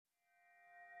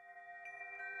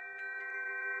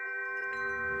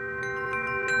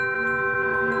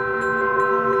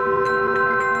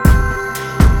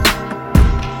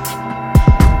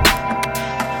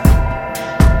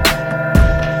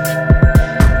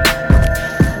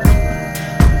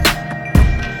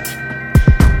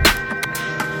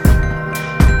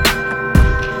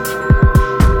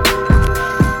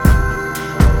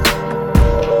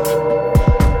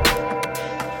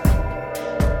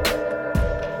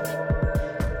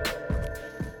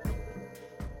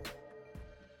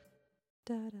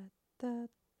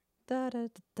da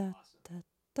da da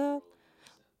da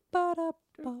ba da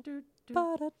ba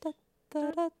ba da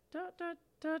da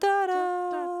da da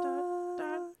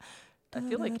da. I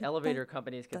feel like elevator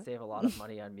companies could save a lot of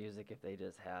money on music if they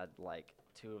just had like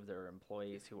two of their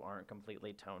employees who aren't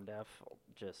completely tone deaf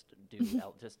just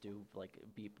do like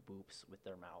beep boops with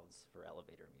their mouths for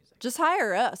elevator music. Just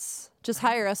hire us. Just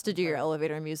hire us to do your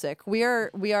elevator music. We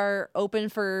are open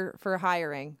for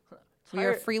hiring. We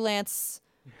are freelance.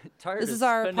 Tired This of is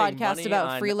our spending podcast money about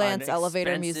on freelance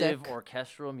elevator expensive music.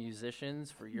 orchestral musicians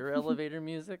for your elevator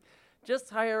music. Just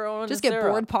hire Owen Just and get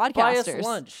Sarah. bored Buy us podcasters.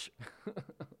 lunch.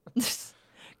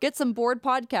 Get some bored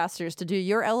podcasters to do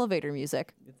your elevator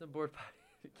music. Get some bored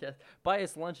podcast. Buy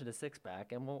us lunch and a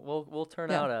 6-pack, and we'll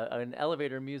turn Yeah. out an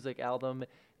elevator music album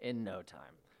in no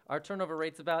time. Our turnover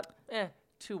rate's about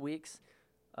 2 weeks.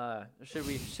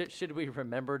 Should we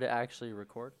remember to actually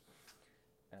record?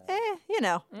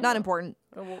 Not important.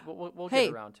 We'll Hey.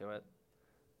 get around to it.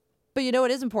 But you know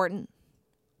what is important?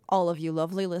 All of you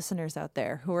lovely listeners out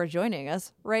there who are joining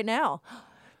us right now.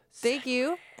 Thank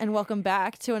you, and welcome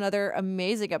back to another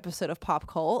amazing episode of Pop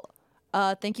Cult.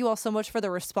 Thank you all so much for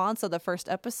the response of the first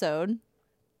episode.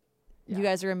 Yeah. You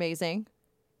guys are amazing.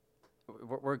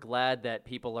 We're glad that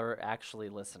people are actually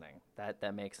listening.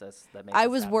 That makes us. I us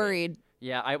was happy. worried.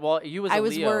 Yeah, you as I a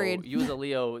was Leo, worried. You as a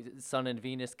Leo, Sun and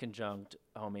Venus conjunct,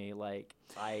 homie. Like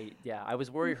I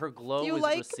was worried her glow You was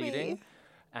like receding, me.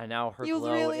 and now her You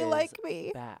glow really is like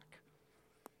me. back.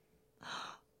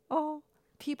 Oh,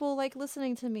 people like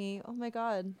listening to me. Oh my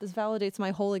God. This validates my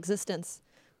whole existence,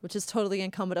 which is totally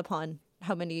incumbent upon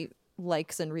how many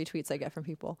likes and retweets I get from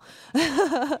people.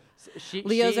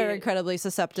 Leos are incredibly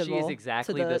susceptible. She is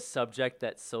exactly to the subject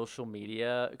that social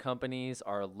media companies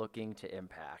are looking to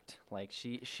impact. Like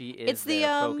she is It's the,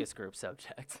 their focus group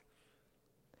subject.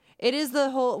 It is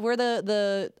we're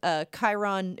the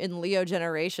Chiron in Leo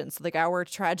generation. So like our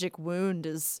tragic wound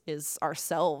is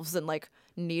ourselves and like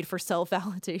need for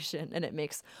self-validation, and it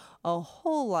makes a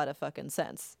whole lot of fucking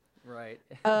sense. Right.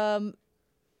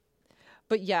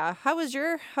 But yeah, how's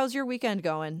your weekend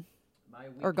going?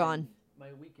 Or gone?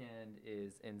 My weekend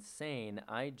is insane.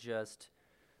 I just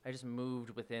moved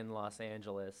within Los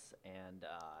Angeles, and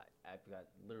I've got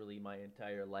literally my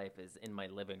entire life is in my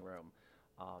living room,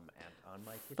 and on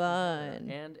my kitchen counter, Fun.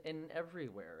 and in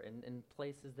everywhere, in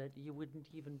places that you wouldn't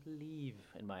even believe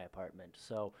in my apartment.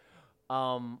 So,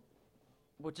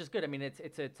 which is good. I mean,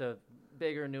 it's a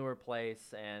bigger, newer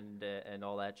place and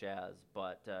all that jazz.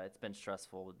 But it's been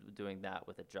stressful doing that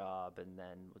with a job, and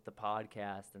then with the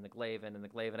podcast and the Glaven.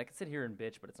 I can sit here and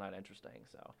bitch, but it's not interesting.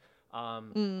 So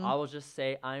I will just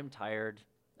say I'm tired,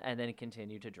 and then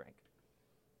continue to drink.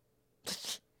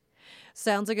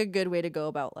 Sounds like a good way to go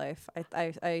about life.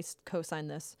 I co-sign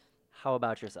this. How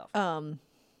about yourself?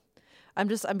 I'm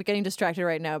getting distracted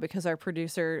right now because our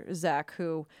producer Zach,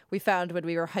 who we found when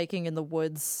we were hiking in the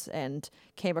woods and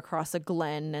came across a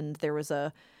glen, and there was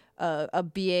a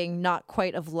being not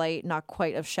quite of light, not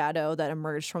quite of shadow that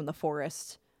emerged from the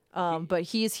forest. But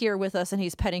he's here with us, and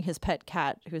he's petting his pet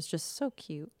cat, who's just so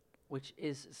cute. Which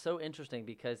is so interesting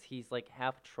because he's like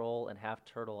half troll and half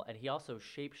turtle, and he also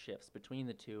shapeshifts between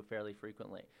the two fairly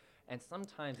frequently. And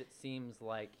sometimes it seems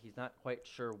like he's not quite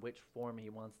sure which form he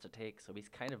wants to take, so he's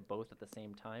kind of both at the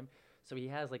same time. So he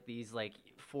has like these like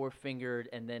 4-fingered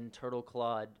and then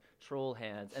turtle-clawed troll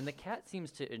hands, and the cat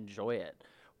seems to enjoy it,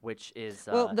 which is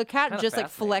Well, the cat kinda just like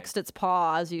fascinating. flexed its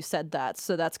paw as you said that,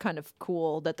 so that's kind of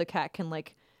cool that the cat can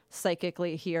like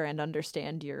psychically hear and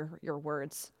understand your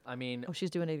words. I mean, Oh, she's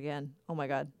doing it again. Oh my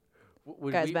God.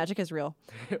 would Guys, we, magic is real.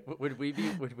 would we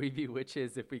be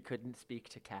witches if we couldn't speak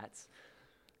to cats?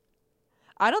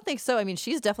 I don't think so. I mean,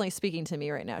 she's definitely speaking to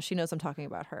me right now. She knows I'm talking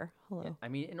about her. Hello. I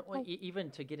mean,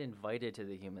 even to get invited to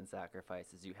the human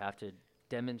sacrifices, you have to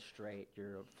demonstrate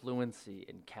your fluency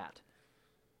in cat.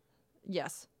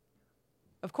 Yes.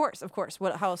 Of course.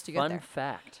 How else do you get Fun there?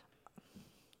 fact.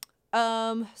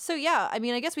 So yeah, I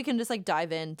mean, I guess we can just like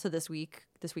dive into this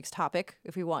week's topic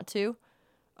if we want to.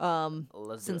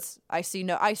 Let's do Since I see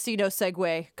no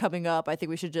segue coming up, I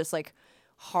think we should just like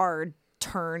hard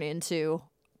turn into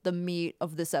the meat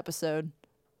of this episode.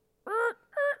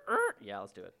 it. Yeah,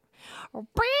 let's do it.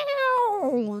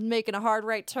 Making a hard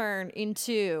right turn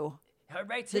into All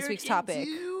right, this week's topic.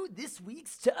 This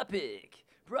week's topic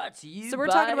brought to you. So we're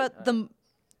talking about the.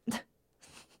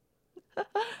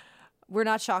 We're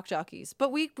not shock jockeys,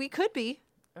 but we could be.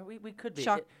 We could be.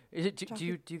 Shock Do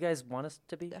you guys want us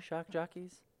to be shock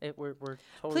jockeys? We're totally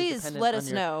Please dependent let on us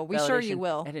your know. We sure you validation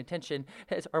will. And intention.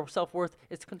 Our self-worth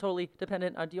is totally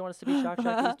dependent on. Do you want us to be shock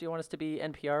jockeys? Do you want us to be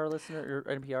NPR listener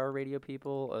or NPR radio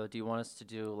people? Do you want us to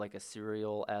do like a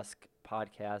serial-esque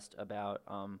podcast about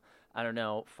I don't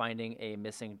know, finding a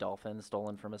missing dolphin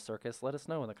stolen from a circus, let us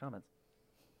know in the comments.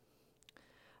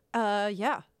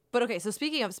 Yeah. But okay, so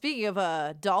speaking of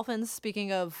dolphins,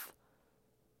 speaking of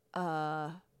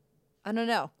I don't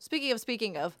know.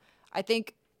 Speaking of, I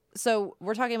think so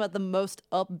we're talking about the most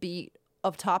upbeat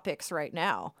of topics right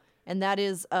now, and that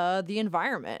is the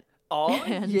environment. Oh,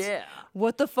 And yeah.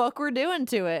 what the fuck we're doing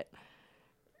to it.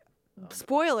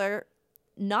 Spoiler,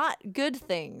 not good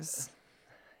things.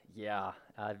 Yeah.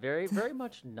 Very, very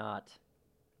much not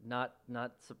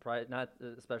surprise, not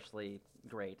especially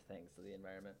great things to the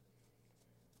environment.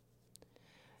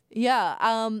 Yeah,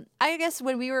 I guess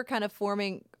when we were kind of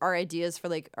forming our ideas for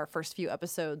like our first few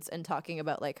episodes and talking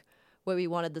about like what we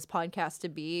wanted this podcast to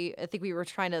be, I think we were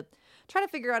trying to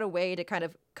figure out a way to kind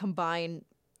of combine,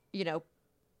 you know,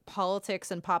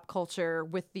 politics and pop culture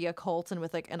with the occult and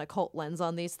with like an occult lens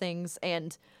on these things.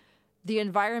 And the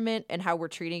environment and how we're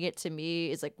treating it, to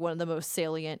me, is like one of the most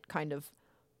salient kind of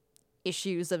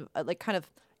issues of like kind of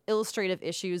illustrative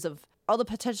issues of all the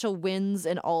potential wins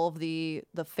and all of the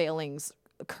failings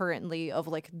currently of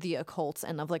like the occult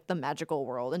and of like the magical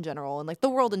world in general and like the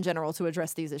world in general to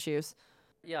address these issues.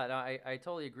 Yeah, no, I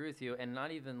totally agree with you, and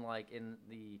not even like in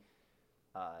the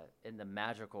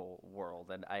magical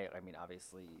world. And I mean,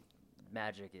 obviously,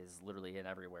 magic is literally in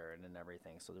everywhere and in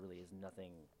everything, so there really is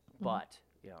nothing but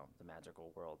the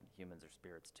magical world. Humans are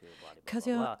spirits too. Blah, blah, Cause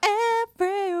blah, you're blah.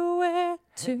 everywhere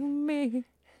to me.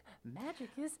 Magic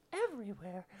is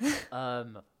everywhere.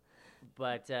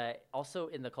 But also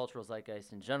in the cultural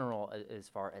zeitgeist in general, as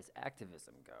far as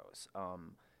activism goes,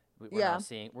 we're now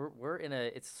seeing we're in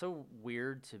a. It's so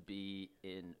weird to be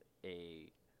in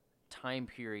a time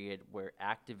period where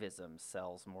activism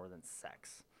sells more than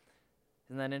sex.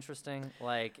 Isn't that interesting?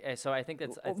 Like, so I think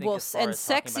that's as far as talking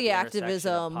sexy about the intersection of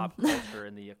activism, pop culture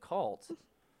and the occult.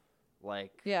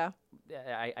 Like, yeah.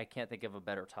 I can't think of a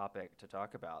better topic to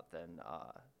talk about than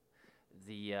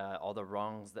all the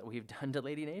wrongs that we've done to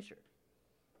Lady Nature.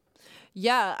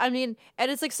 Yeah, I mean,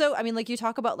 and it's like, so I mean, like, you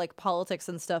talk about like politics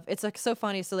and stuff. It's like so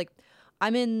funny. So like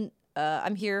I'm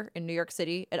here in New York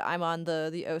City, and I'm on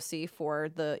the OC for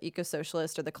the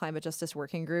Eco-Socialist or the Climate Justice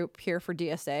Working Group here for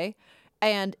DSA.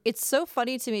 And it's so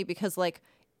funny to me because like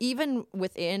even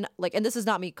within like, and this is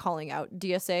not me calling out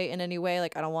DSA in any way,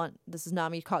 like this is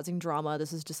not me causing drama.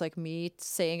 This is just like me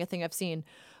saying a thing I've seen.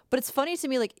 But it's funny to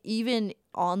me, like even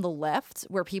on the left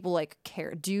where people like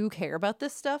care about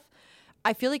this stuff,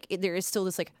 I feel like there is still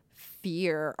this like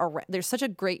fear around. There's such a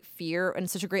great fear and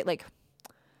such a great like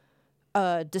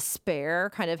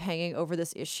despair kind of hanging over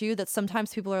this issue that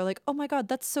sometimes people are like, oh my God,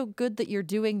 that's so good that you're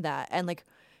doing that. And like,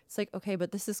 it's like, okay,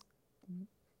 but this is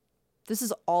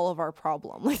all of our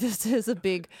problem. Like this is a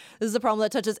problem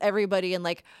that touches everybody. And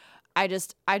like, I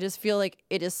just feel like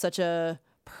it is such a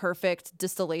perfect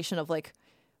distillation of like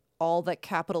all that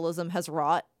capitalism has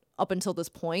wrought up until this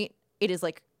point. It is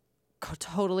like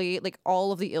totally like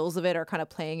all of the ills of it are kind of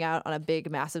playing out on a big,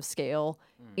 massive scale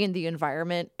in the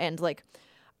environment. And like,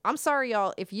 I'm sorry,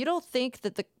 y'all, if you don't think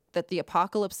that the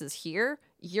apocalypse is here,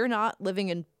 you're not living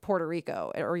in Puerto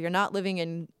Rico, or you're not living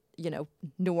in,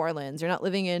 New Orleans. You're not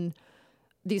living in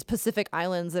these Pacific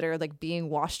islands that are like being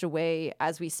washed away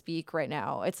as we speak right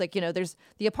now. It's like, there's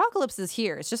the apocalypse is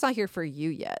here. It's just not here for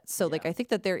you yet. So like, I think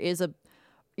that there is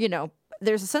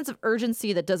there's a sense of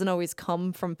urgency that doesn't always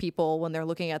come from people when they're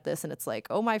looking at this. And it's like,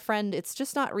 oh, my friend, it's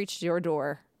just not reached your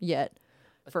door yet.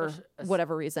 For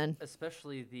whatever reason,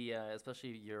 especially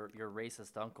your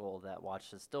racist uncle that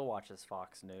still watches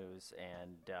Fox News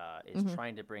and is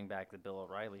trying to bring back the Bill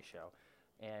O'Reilly show,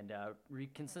 and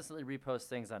consistently reposts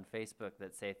things on Facebook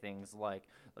that say things like,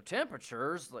 the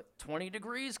temperature's like 20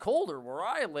 degrees colder where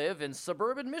I live in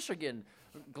suburban Michigan.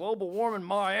 Global warming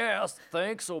my ass.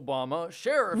 Thanks, Obama.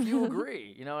 Share if you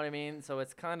agree. You know what I mean? So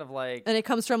it's kind of like, and it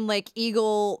comes from like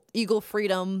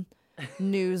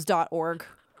eaglefreedomnews.org.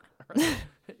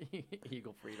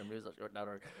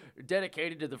 EagleFreedomNews.org,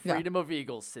 dedicated to the freedom of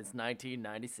eagles since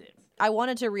 1996. I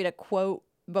wanted to read a quote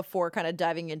before kind of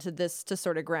diving into this to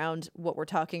sort of ground what we're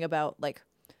talking about, like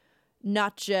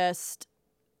not just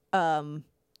and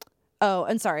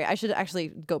sorry, I should actually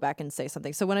go back and say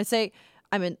something. So when I say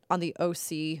I'm on the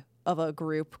OC of a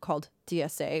group called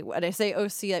DSA, when I say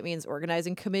OC, that means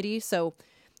organizing committee. So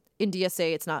in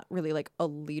DSA, it's not really like a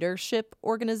leadership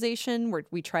organization where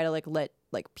we try to like let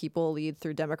like people lead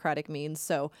through democratic means.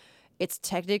 So it's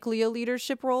technically a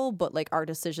leadership role, but like our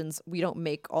decisions, we don't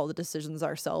make all the decisions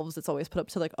ourselves. It's always put up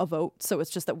to like a vote. So it's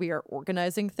just that we are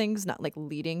organizing things, not like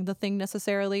leading the thing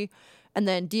necessarily. And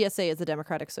then DSA is the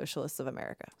Democratic Socialists of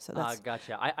America. So that's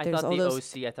gotcha. I thought the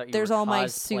OC. I thought you were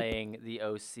cosplaying the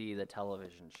OC, the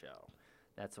television show.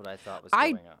 That's what I thought was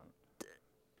going on.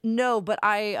 No, but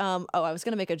I was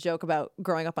gonna make a joke about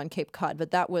growing up on Cape Cod,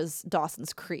 but that was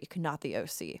Dawson's Creek, not the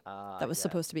OC. That was Yes.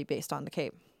 supposed to be based on the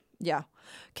Cape. Yeah.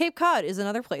 Cape Cod is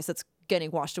another place that's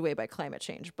getting washed away by climate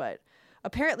change, but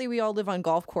apparently we all live on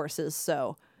golf courses,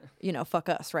 so fuck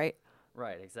us, right?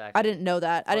 Right, I exactly. didn't know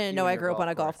that. I Fuck didn't you know and I your grew up on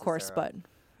a golf courses, course, Sarah. but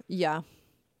yeah.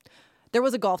 There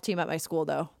was a golf team at my school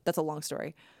though. That's a long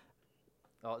story.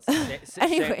 Oh, same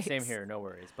Anyways. here, no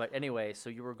worries. But anyway, so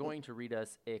you were going to read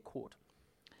us a quote.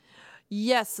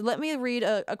 Yes, let me read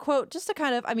a quote just to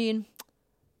kind of,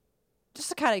 just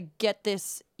to kind of get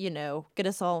this, get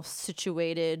us all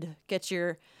situated, get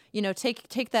your,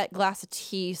 take that glass of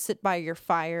tea, sit by your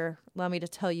fire, allow me to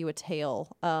tell you a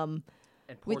tale. And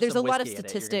pour There's a some lot of whiskey in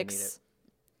it. You're gonna need statistics.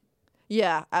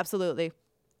 Yeah, absolutely.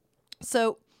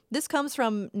 So this comes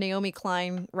from Naomi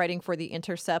Klein writing for The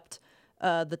Intercept.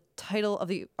 The title of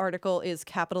the article is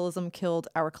Capitalism Killed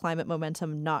Our Climate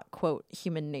Momentum, Not, quote,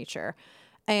 Human Nature.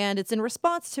 And it's in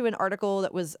response to an article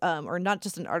that was, or not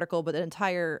just an article, but an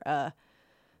entire,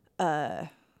 the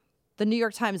New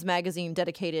York Times Magazine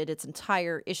dedicated its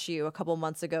entire issue a couple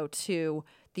months ago to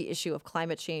the issue of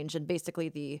climate change. And basically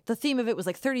the theme of it was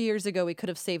like 30 years ago, we could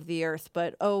have saved the earth,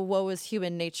 but oh, woe is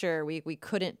human nature. We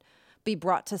couldn't be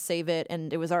brought to save it.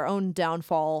 And it was our own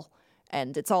downfall.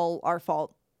 And it's all our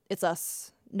fault. It's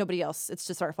us, nobody else. It's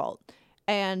just our fault.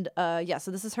 And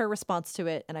so this is her response to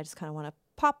it. And I just kind of want to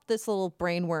pop this little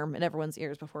brainworm in everyone's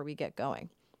ears before we get going.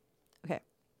 Okay.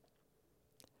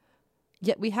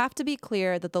 Yet we have to be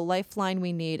clear that the lifeline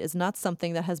we need is not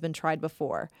something that has been tried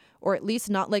before, or at least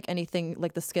not like anything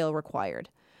like the scale required.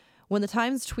 When the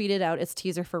Times tweeted out its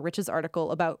teaser for Rich's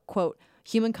article about, quote,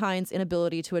 humankind's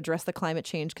inability to address the climate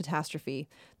change catastrophe,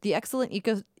 the excellent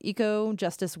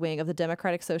eco-justice wing of the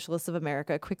Democratic Socialists of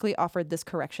America quickly offered this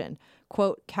correction,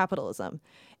 quote, capitalism.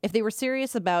 If they were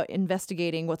serious about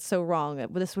investigating what's so wrong,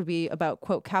 this would be about,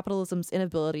 quote, capitalism's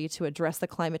inability to address the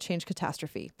climate change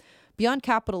catastrophe. Beyond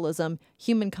capitalism,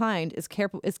 humankind is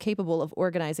capable of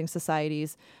organizing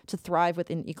societies to thrive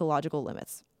within ecological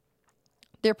limits.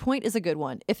 Their point is a good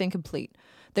one, if incomplete.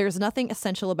 There is nothing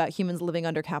essential about humans living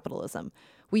under capitalism.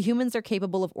 We humans are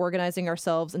capable of organizing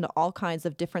ourselves into all kinds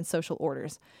of different social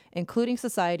orders, including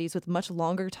societies with much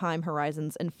longer time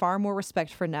horizons and far more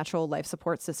respect for natural life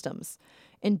support systems.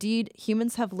 Indeed,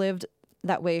 humans have lived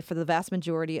that way for the vast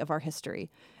majority of our history,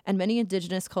 and many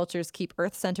indigenous cultures keep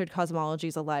Earth-centered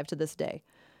cosmologies alive to this day.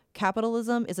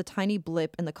 Capitalism is a tiny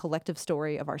blip in the collective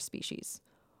story of our species.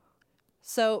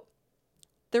 So,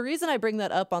 the reason I bring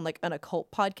that up on like an occult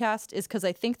podcast is because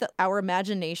I think that our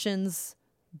imaginations,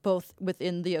 both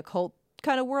within the occult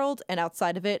kind of world and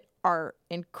outside of it, are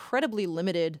incredibly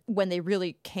limited when they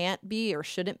really can't be or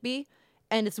shouldn't be.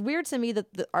 And it's weird to me that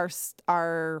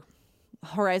our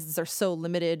horizons are so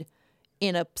limited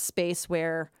in a space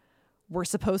where we're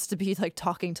supposed to be like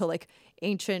talking to like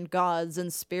ancient gods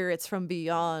and spirits from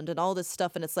beyond and all this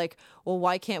stuff. And it's like, well,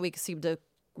 why can't we seem to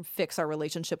fix our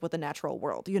relationship with the natural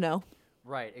world, you know?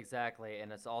 Right, exactly.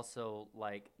 And it's also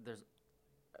like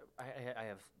I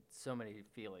have so many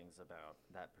feelings about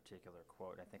that particular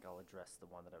quote. I think I'll address the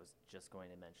one that I was just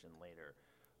going to mention later.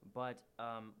 But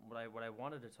what I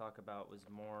wanted to talk about was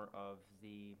more of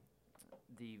the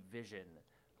vision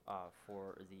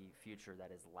for the future that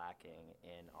is lacking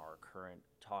in our current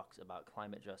talks about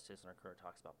climate justice and our current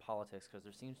talks about politics, because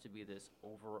there seems to be this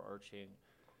overarching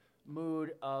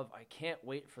mood of I can't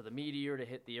wait for the meteor to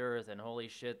hit the earth, and holy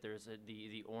shit, there's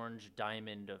the orange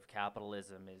diamond of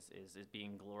capitalism is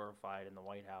being glorified in the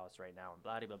White House right now, and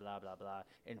blah blah blah blah blah.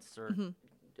 Insert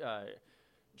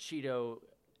Cheeto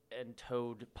and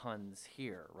Toad puns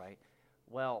here, right?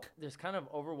 Well, there's kind of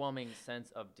overwhelming sense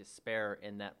of despair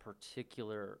in that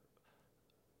particular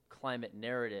climate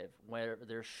narrative where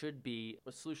there should be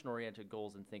solution-oriented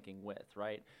goals and thinking with,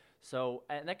 right? So,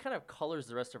 and that kind of colors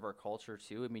the rest of our culture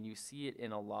too. I mean, you see it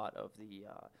in a lot of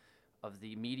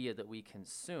the media that we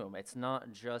consume. It's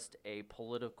not just a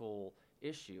political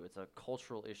issue; it's a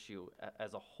cultural issue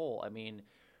as a whole. I mean,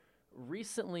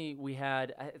 recently we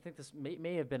had, I think this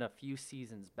may have been a few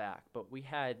seasons back, but we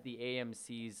had the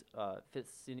AMC's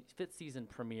fifth season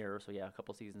premiere. So yeah, a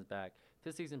couple seasons back,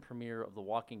 fifth season premiere of The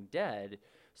Walking Dead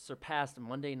surpassed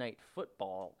Monday Night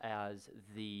Football as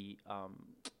the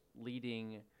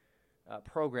leading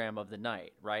program of the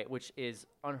night, right? Which is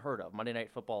unheard of. Monday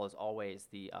Night Football is always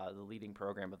the leading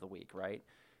program of the week, right?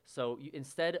 So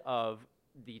instead of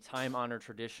the time-honored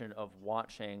tradition of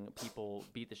watching people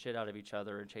beat the shit out of each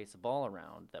other and chase a ball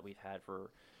around that we've had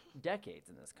for decades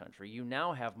in this country, you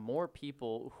now have more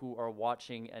people who are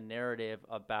watching a narrative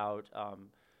about,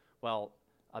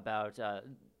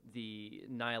 the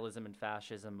nihilism and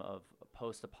fascism of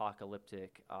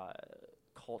post-apocalyptic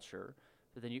culture,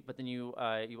 but then you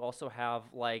also have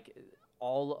like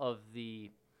all of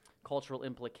the cultural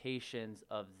implications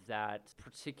of that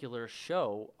particular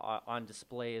show on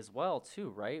display as well too,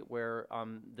 right? Where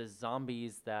the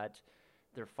zombies that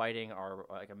they're fighting are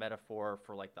like a metaphor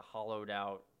for like the hollowed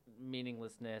out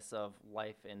meaninglessness of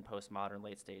life in postmodern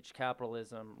late stage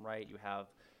capitalism, right? You have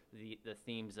the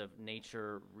themes of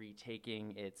nature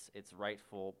retaking its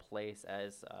rightful place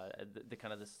as the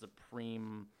kind of the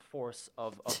supreme force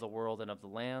of the world and of the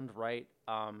land, right?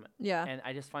 Yeah. And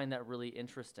I just find that really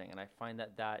interesting, and I find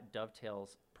that that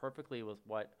dovetails perfectly with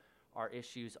what our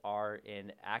issues are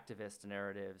in activist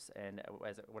narratives, and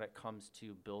when it comes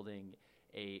to building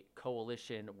a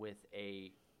coalition with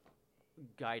a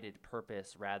guided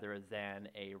purpose rather than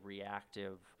a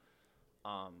reactive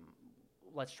um,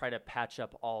 let's try to patch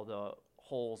up all the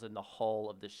holes in the hull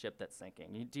of the ship that's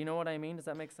sinking. Do you know what I mean? Does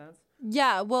that make sense?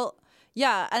 Yeah, well,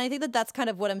 yeah, and I think that that's kind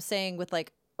of what I'm saying with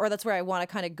like, or that's where I want to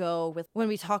kind of go with when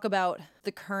we talk about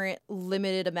the current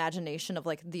limited imagination of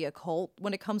like the occult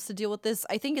when it comes to deal with this.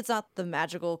 I think it's not the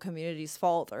magical community's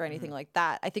fault or anything like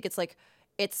that. I think it's like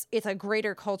it's a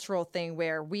greater cultural thing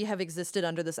where we have existed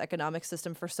under this economic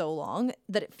system for so long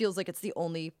that it feels like it's the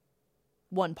only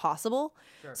one possible.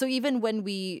 Sure. So even when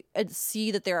we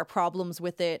see that there are problems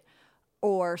with it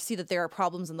or see that there are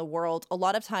problems in the world, a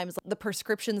lot of times the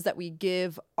prescriptions that we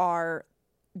give are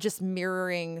just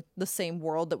mirroring the same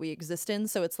world that we exist in.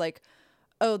 So it's like,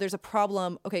 oh, there's a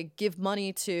problem. Okay, give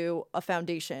money to a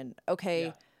foundation. Okay,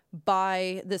 Yeah.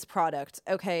 buy this product.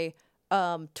 Okay,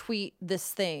 tweet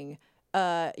this thing.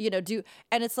 Do,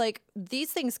 and it's like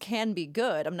these things can be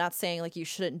good. I'm not saying like you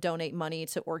shouldn't donate money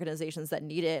to organizations that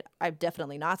need it. I'm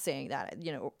definitely not saying that.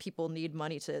 People need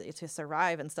money to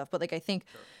survive and stuff. But like I think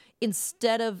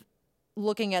instead of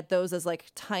looking at those as like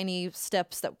tiny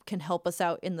steps that can help us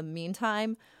out in the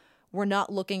meantime, we're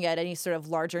not looking at any sort of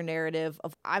larger narrative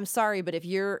of I'm sorry, but if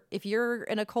you're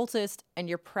an occultist and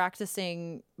you're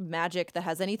practicing magic that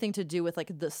has anything to do with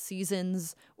like the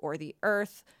seasons or the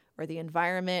earth or the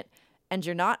environment, and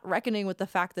you're not reckoning with the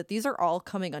fact that these are all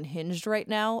coming unhinged right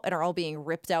now and are all being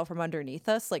ripped out from underneath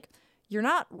us, like you're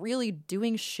not really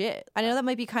doing shit. I know that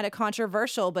might be kind of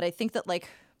controversial, but I think that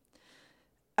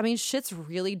shit's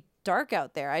really dark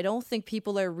out there. I don't think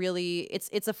people are really,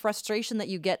 it's a frustration that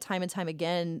you get time and time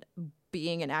again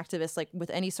being an activist, like with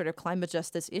any sort of climate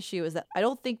justice issue, is that I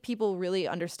don't think people really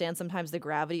understand sometimes the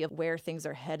gravity of where things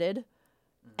are headed.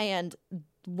 And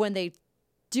when they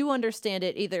do understand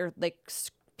it, either like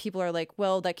people are like,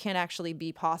 well, that can't actually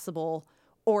be possible,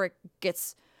 or it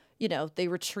gets, they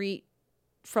retreat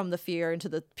from the fear into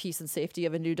the peace and safety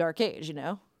of a new dark age,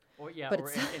 Or But or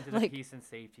it's into the like- peace and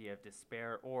safety of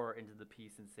despair, or into the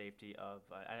peace and safety of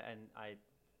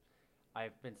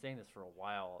I've been saying this for a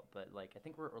while, but like I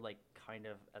think we're like kind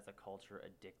of as a culture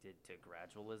addicted to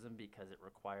gradualism because it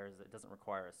doesn't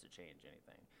require us to change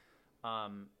anything,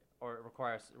 or it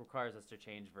requires us to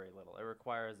change very little. It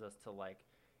requires us to like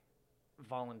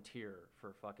volunteer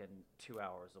for fucking 2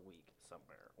 hours a week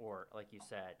somewhere, or like you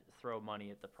said, throw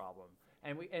money at the problem.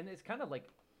 And it's kind of like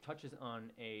touches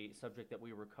on a subject that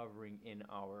we were covering in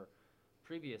our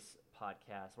previous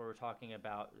podcast, where we're talking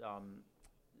about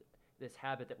this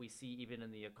habit that we see even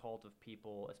in the occult of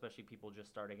people, especially people just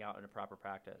starting out in a proper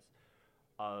practice,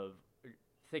 of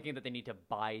thinking that they need to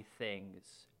buy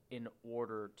things in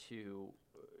order to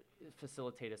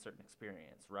facilitate a certain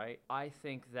experience, right? I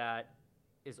think that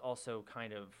is also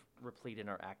kind of replete in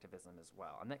our activism as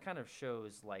well, and that kind of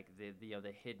shows like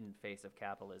the hidden face of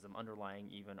capitalism underlying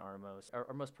even our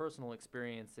most personal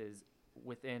experiences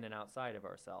within and outside of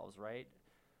ourselves, right?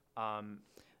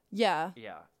 yeah.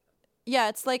 Yeah,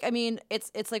 It's like,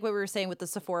 it's like what we were saying with the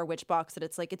Sephora witch box, that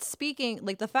it's like, it's speaking,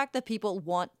 like the fact that people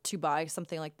want to buy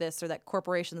something like this, or that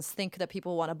corporations think that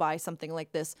people want to buy something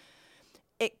like this,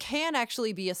 it can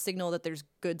actually be a signal that there's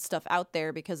good stuff out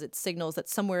there, because it signals that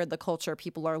somewhere in the culture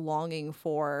people are longing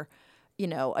for,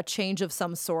 a change of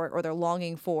some sort, or they're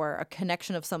longing for a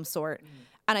connection of some sort.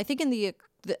 And I think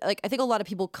I think a lot of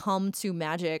people come to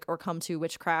magic or come to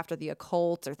witchcraft or the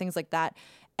occult or things like that,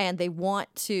 and they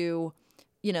want to,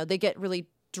 they get really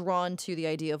drawn to the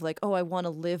idea of like, oh, I want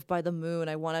to live by the moon.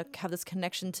 I want to have this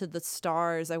connection to the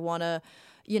stars. I want to,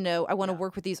 I want to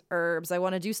work with these herbs. I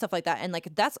want to do stuff like that. And like,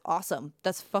 that's awesome.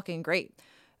 That's fucking great.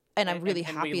 And I'm really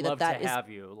and happy we love that to is. have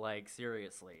you, like,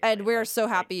 seriously. And right? we're Like- so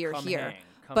like, happy you're come here. hang,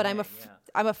 come But hang,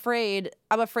 I'm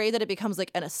afraid that it becomes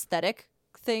like an aesthetic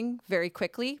thing very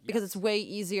quickly, because it's Yes. way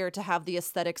easier to have the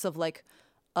aesthetics of like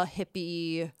a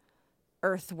hippie,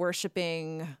 earth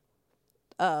worshipping,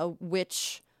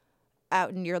 witch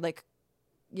out in your like,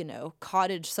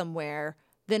 cottage somewhere,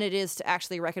 than it is to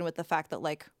actually reckon with the fact that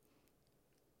like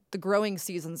the growing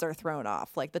seasons are thrown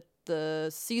off. Like the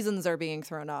seasons are being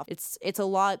thrown off. It's a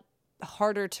lot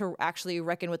harder to actually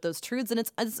reckon with those truths, and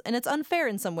it's unfair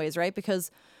in some ways, right?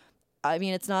 Because I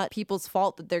mean, it's not people's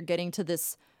fault that they're getting to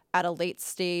this at a late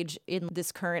stage in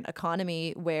this current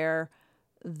economy where,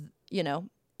 you know,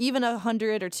 even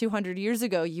 100 or 200 years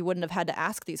ago, you wouldn't have had to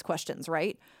ask these questions,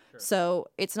 right? Sure. So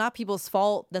it's not people's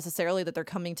fault necessarily that they're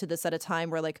coming to this at a time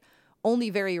where, like,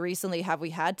 only very recently have we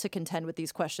had to contend with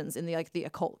these questions in the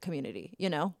occult community, you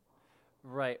know?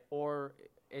 Right. Or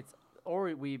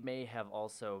we may have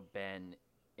also been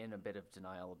in a bit of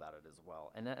denial about it as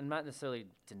well. And not necessarily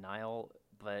denial,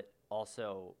 but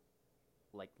also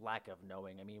like lack of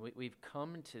knowing. I mean, we've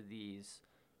come to these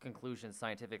conclusions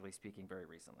scientifically speaking very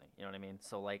recently. You know what I mean?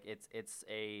 So like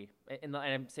and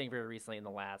I'm saying very recently in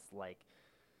the last like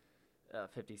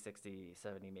 50, 60,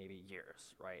 70 maybe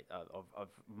years, right, of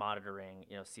monitoring,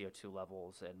 you know, CO2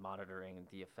 levels and monitoring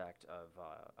the effect of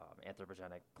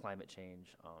anthropogenic climate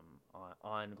change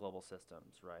on global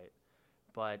systems, right?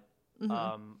 But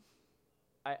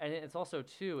and it's also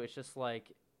too, it's just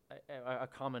like a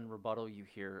common rebuttal you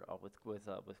hear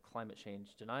with climate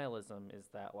change denialism is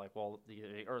that like, well,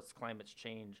 the Earth's climates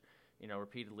change, you know,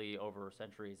 repeatedly over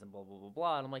centuries and blah, blah, blah,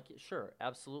 blah. And I'm like, sure,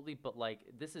 absolutely. But like,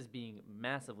 this is being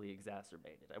massively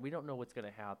exacerbated. We don't know what's going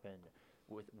to happen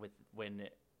with when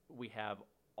we have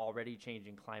already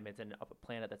changing climates and a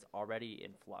planet that's already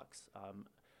in flux,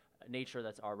 nature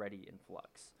that's already in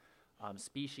flux,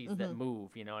 species that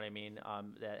move, you know what I mean,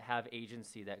 that have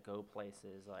agency, that go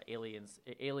places,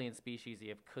 alien species. You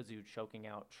have kudzu choking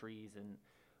out trees and,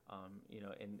 you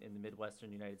know, in the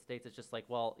Midwestern United States. It's just like,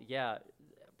 well, yeah,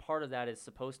 part of that is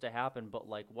supposed to happen, but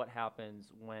like what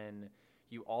happens when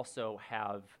you also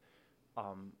have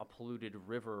a polluted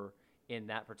river in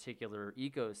that particular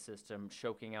ecosystem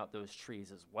choking out those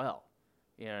trees as well?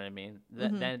 You know what I mean?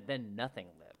 Then nothing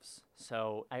lives.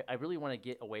 So I really want to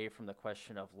get away from the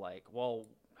question of like, well,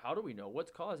 how do we know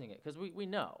what's causing it? Because we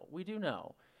know, we do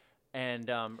know. And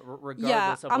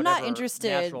regardless of I'm not whatever interested.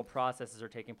 natural processes are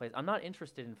taking place, I'm not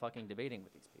interested in fucking debating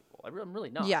with these people. I'm really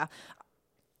not. Yeah.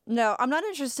 No, I'm not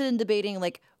interested in debating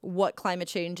like what climate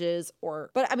change is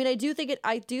but I mean I do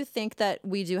think that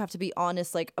we do have to be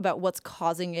honest like about what's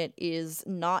causing it is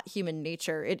not human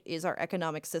nature. It is our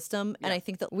economic system. Yeah. And I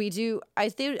think that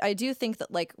I do think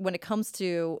that like when it comes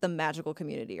to the magical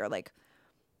community or like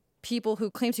people who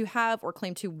claim to have or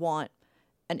claim to want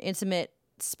an intimate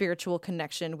spiritual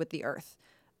connection with the earth,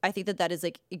 I think that is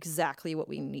like exactly what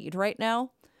we need right now.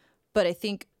 But I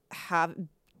think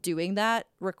doing that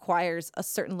requires a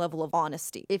certain level of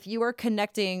honesty. If you are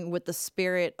connecting with the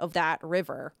spirit of that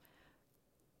river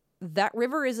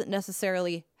isn't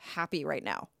necessarily happy right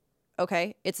now.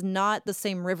 Okay? It's not the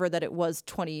same river that it was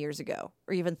 20 years ago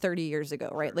or even 30 years ago,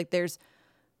 right? Sure. Like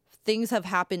things have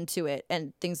happened to it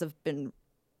and things have been,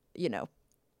 you know,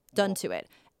 done to it.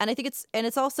 And I think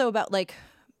it's also about like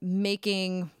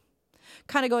making,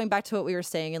 kind of going back to what we were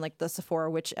saying in like the Sephora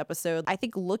Witch episode, I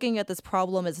think looking at this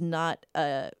problem is not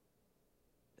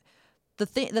the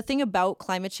thing about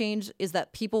climate change is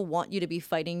that people want you to be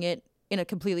fighting it in a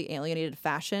completely alienated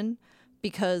fashion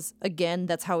because again,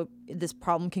 that's how this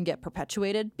problem can get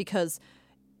perpetuated because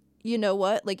you know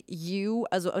what, like you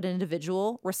as an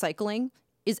individual recycling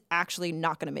is actually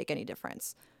not going to make any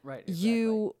difference. Right.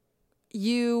 Exactly.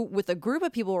 You with a group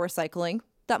of people recycling,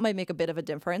 that might make a bit of a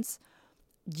difference.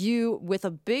 You with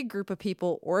a big group of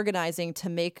people organizing to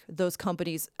make those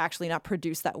companies actually not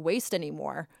produce that waste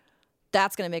anymore,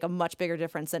 that's going to make a much bigger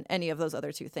difference than any of those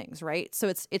other two things, right? So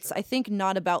it's Sure. I think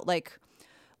not about like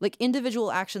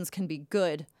individual actions can be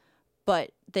good,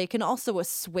 but they can also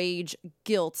assuage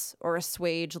guilt or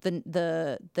assuage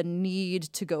the need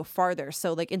to go farther.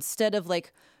 So like instead of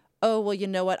like, oh, well, you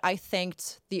know what? I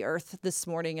thanked the earth this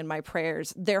morning in my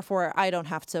prayers, therefore I don't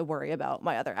have to worry about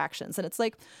my other actions. And it's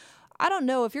like, I don't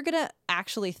know, if you're going to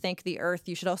actually thank the earth,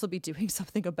 you should also be doing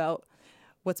something about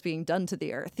what's being done to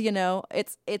the earth. You know,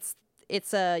 it's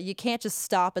you can't just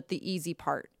stop at the easy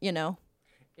part, you know?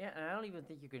 Yeah, and I don't even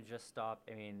think you can just stop.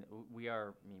 I mean, we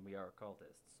are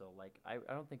occultists, so like I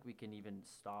don't think we can even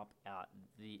stop at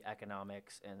the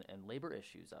economics and labor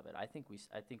issues of it. I think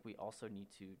we also need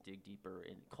to dig deeper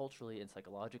in culturally and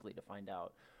psychologically to find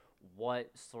out what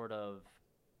sort of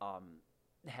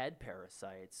head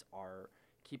parasites are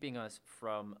keeping us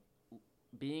from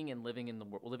being and living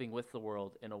living with the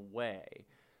world in a way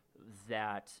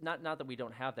that not that we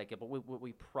don't have that gift, but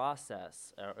we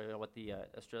process what the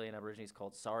Australian Aborigines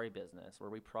called sorry business, where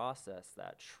we process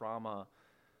that trauma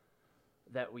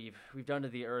that we've done to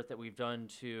the earth, that we've done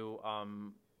to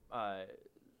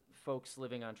folks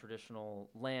living on traditional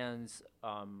lands,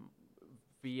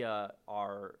 via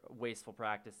our wasteful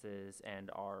practices and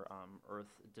our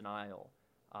earth denial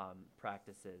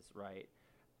practices, right?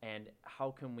 And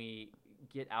how can we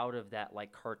get out of that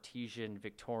like Cartesian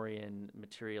Victorian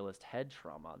materialist head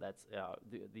trauma that's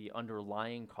the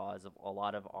underlying cause of a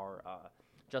lot of our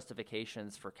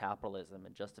justifications for capitalism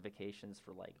and justifications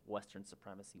for like Western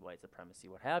supremacy, white supremacy,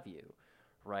 what have you,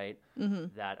 right?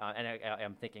 That and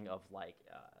I'm thinking of like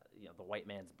the white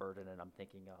man's burden, and I'm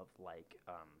thinking of like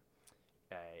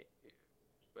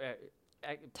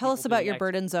Tell us people about doing your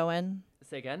burdens, Owen.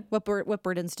 Say again? What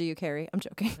burdens do you carry? I'm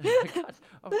joking. God.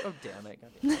 Oh, damn it.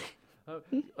 God damn it.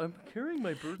 I'm carrying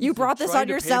my burdens. You brought this on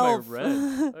yourself.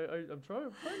 I'm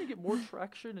trying to get more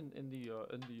traction in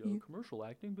the commercial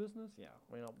acting business. Yeah,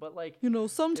 but like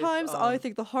sometimes I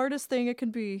think the hardest thing it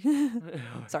can be.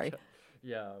 Sorry.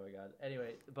 Yeah. Oh my God.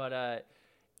 Anyway, but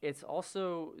it's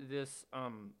also this.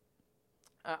 I'm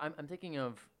thinking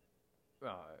of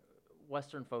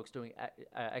Western folks doing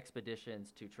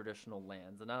expeditions to traditional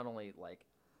lands, and not only like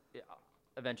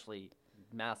eventually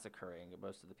massacring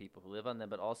most of the people who live on them,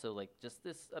 but also like just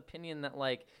this opinion that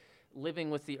like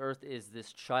living with the earth is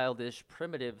this childish,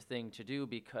 primitive thing to do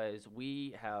because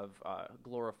we have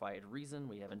glorified reason,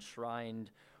 we have enshrined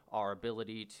our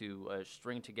ability to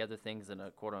string together things in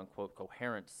a quote-unquote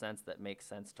coherent sense that makes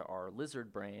sense to our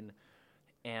lizard brain,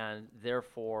 and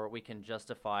therefore we can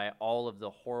justify all of the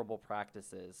horrible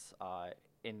practices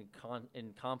in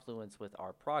confluence with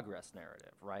our progress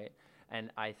narrative, right? And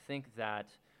I think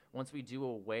that once we do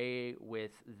away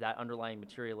with that underlying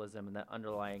materialism and that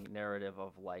underlying narrative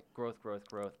of like growth,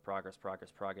 progress,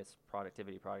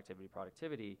 productivity,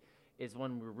 is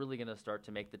when we're really going to start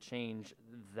to make the change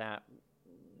that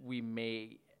we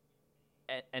may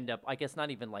end up, I guess,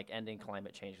 not even like ending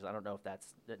climate change, because I don't know if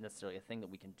that's necessarily a thing that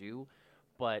we can do,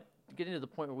 but getting to the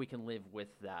point where we can live with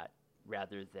that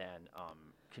rather than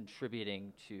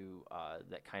contributing to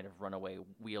that kind of runaway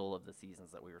wheel of the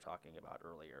seasons that we were talking about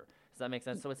earlier. Does that make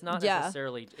sense? So it's not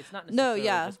necessarily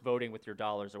just voting with your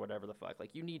dollars or whatever the fuck.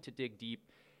 Like, you need to dig deep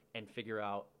and figure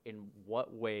out in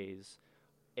what ways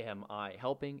am I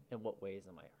helping, in what ways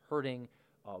am I hurting,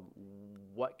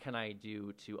 what can I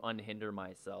do to unhinder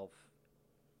myself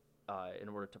in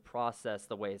order to process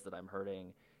the ways that I'm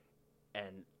hurting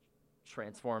and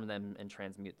transform them and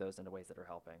transmute those into ways that are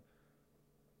helping.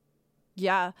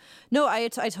 Yeah. No, I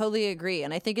totally agree.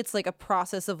 And I think it's like a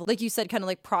process of, like you said, kind of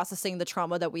like processing the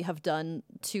trauma that we have done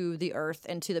to the earth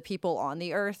and to the people on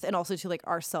the earth, and also to like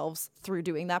ourselves through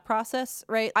doing that process,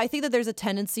 right? I think that there's a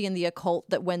tendency in the occult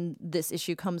that when this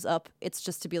issue comes up, it's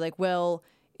just to be like, well,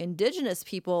 indigenous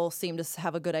people seem to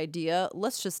have a good idea.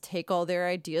 Let's just take all their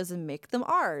ideas and make them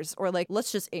ours. Or like,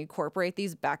 let's just incorporate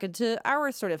these back into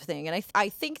our sort of thing. And I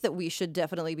think that we should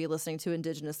definitely be listening to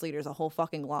indigenous leaders a whole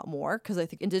fucking lot more, because I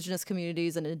think indigenous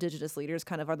communities and indigenous leaders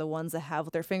kind of are the ones that have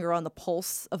their finger on the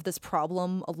pulse of this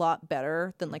problem a lot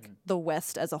better than like the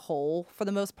West as a whole, for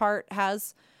the most part,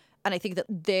 has. And I think that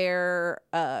their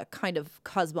kind of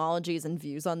cosmologies and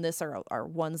views on this are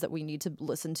ones that we need to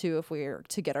listen to if we're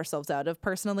to get ourselves out of.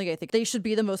 Personally, I think they should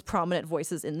be the most prominent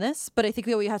voices in this. But I think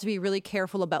that we have to be really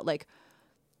careful about like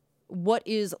what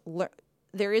is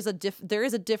there is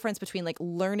a difference between like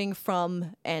learning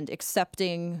from and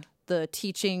accepting the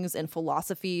teachings and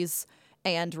philosophies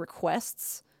and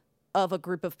requests of a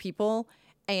group of people,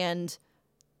 and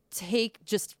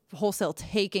just wholesale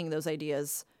taking those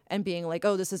ideas and being like,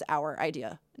 oh, this is our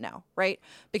idea now, right?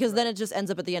 Because then it just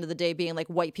ends up at the end of the day being like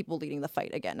white people leading the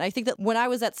fight again. And I think that when I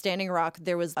was at Standing Rock,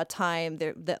 there was a time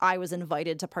there that I was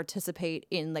invited to participate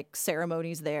in like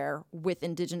ceremonies there with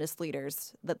indigenous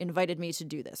leaders that invited me to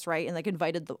do this, right? And like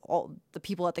invited all the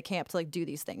people at the camp to like do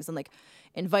these things, and like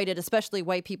invited especially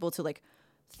white people to like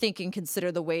think and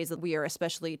consider the ways that we are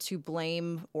especially to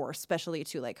blame, or especially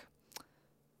to like,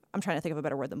 I'm trying to think of a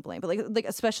better word than blame, but like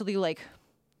especially like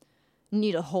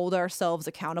need to hold ourselves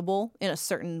accountable in a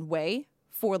certain way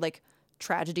for like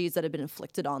tragedies that have been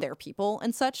inflicted on their people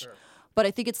and such. Sure. But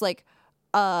I think it's like,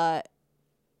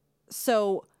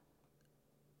 so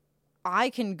I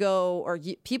can go, or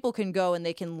people can go, and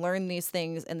they can learn these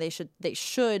things, and they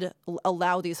should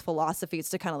allow these philosophies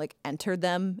to kind of like enter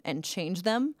them and change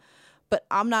them. But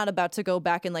I'm not about to go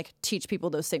back and like teach people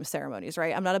those same ceremonies,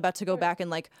 right? I'm not about to go back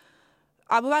and like,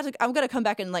 I'm going to come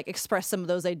back and like express some of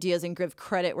those ideas and give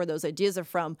credit where those ideas are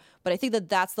from. But I think that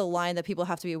that's the line that people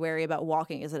have to be wary about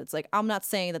walking, is that it's like, I'm not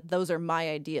saying that those are my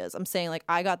ideas. I'm saying like,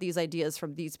 I got these ideas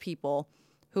from these people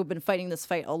who've been fighting this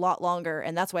fight a lot longer,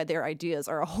 and that's why their ideas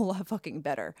are a whole lot fucking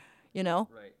better, you know?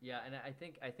 Right. Yeah. And I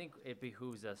think it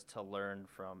behooves us to learn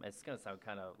from, it's going to sound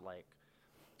kind of like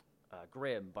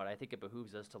grim, but I think it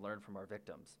behooves us to learn from our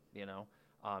victims, you know?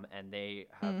 and they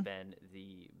have been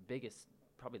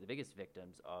probably the biggest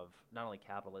victims of not only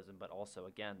capitalism, but also,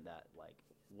 again, that like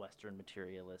Western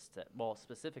materialist, well,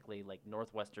 specifically like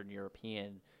Northwestern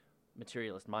European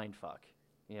materialist mindfuck.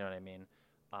 You know what I mean?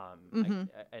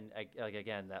 Like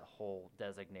again, that whole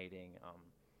designating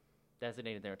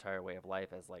their entire way of life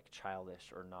as like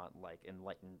childish or not like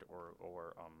enlightened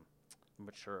or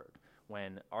matured,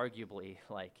 when arguably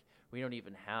like we don't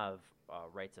even have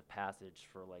rites of passage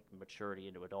for like maturity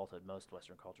into adulthood. Most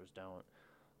Western cultures don't.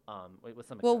 With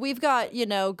some Well, exceptions, we've got, but- you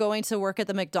know, going to work at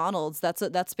the McDonald's.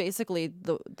 That's basically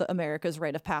the America's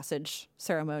rite of passage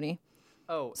ceremony.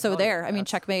 Oh, So hell there, yeah, I mean,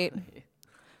 checkmate. absolutely.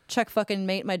 Check fucking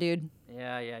mate, my dude.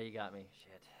 Yeah, you got me.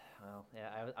 Shit. Well,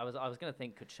 yeah, I was gonna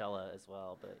think Coachella as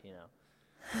well, but you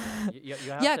know,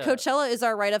 you have Yeah, to, Coachella is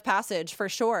our rite of passage for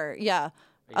sure. Yeah.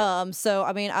 Yeah. So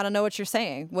I mean, I don't know what you're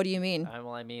saying. What do you mean?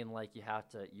 Well, I mean, like you have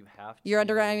to. You're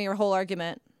undermining your whole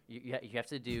argument. You have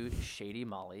to do Shady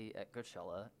Molly at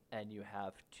Coachella, and you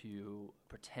have to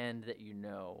pretend that you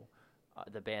know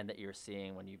the band that you're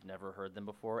seeing when you've never heard them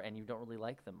before, and you don't really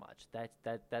like them much.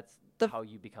 That's how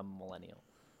you become a millennial.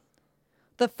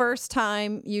 The first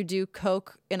time you do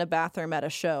coke in a bathroom at a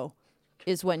show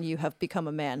is when you have become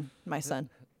a man, my son.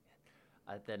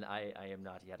 Then I am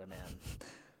not yet a man.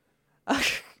 I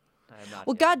am not.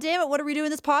 Well, yet. God damn it! What are we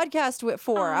doing this podcast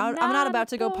for? I'm not about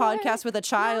to go podcast with a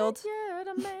child. Not yet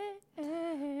a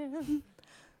man.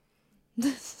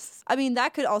 I mean,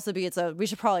 that could also be its own. We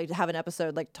should probably have an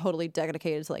episode like totally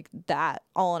dedicated to like that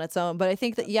all on its own. But I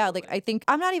think that, yeah, like I think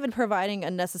I'm not even providing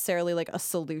a necessarily like a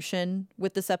solution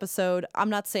with this episode. I'm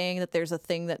not saying that there's a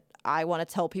thing that I want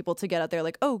to tell people to get out there,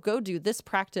 like, oh, go do this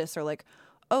practice, or like,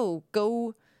 oh,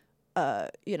 go,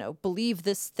 you know, believe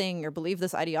this thing or believe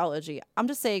this ideology. I'm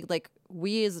just saying, like,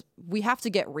 we have to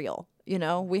get real, you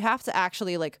know, we have to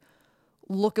actually like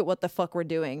look at what the fuck we're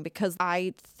doing, because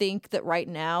I think that right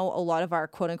now a lot of our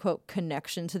quote unquote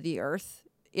connection to the earth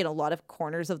in a lot of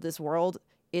corners of this world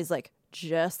is like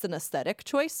just an aesthetic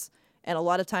choice. And a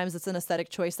lot of times it's an aesthetic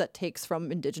choice that takes from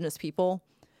indigenous people.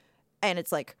 And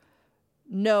it's like,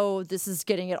 no, this is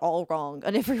getting it all wrong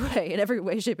in every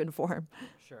way, shape, and form.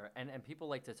 Sure, and people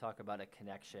like to talk about a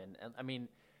connection, and I mean,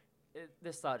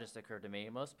 this thought just occurred to me.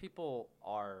 Most people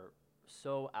are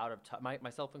so out of touch,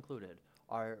 myself included,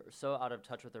 are so out of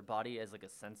touch with their body as like a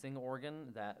sensing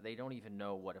organ that they don't even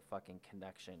know what a fucking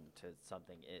connection to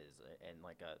something is in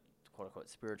like a quote unquote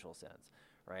spiritual sense,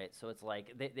 right? So it's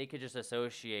like they could just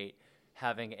associate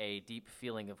having a deep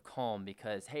feeling of calm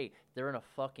because, hey, they're in a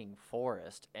fucking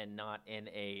forest and not in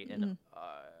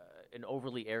an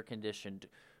overly air conditioned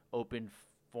open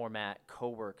format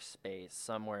co-work space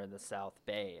somewhere in the South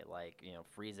Bay, like, you know,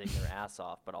 freezing their ass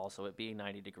off, but also it being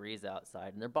 90 degrees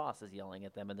outside and their boss is yelling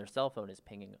at them and their cell phone is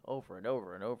pinging over and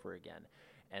over and over again.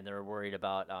 And they're worried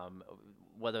about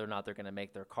whether or not they're going to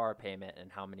make their car payment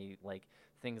and how many, like,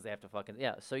 things they have to fucking,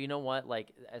 yeah. So you know what,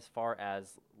 like, as far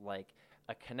as, like,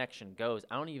 a connection goes,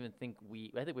 I think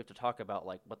we have to talk about,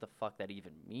 like, what the fuck that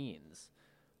even means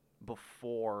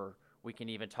before we can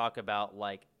even talk about,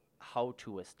 like, how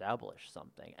to establish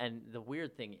something. And the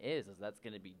weird thing is that's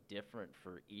going to be different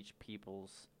for each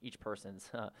person's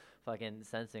fucking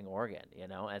sensing organ, you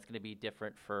know, and it's going to be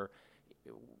different for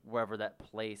wherever that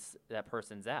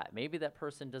person's at. Maybe that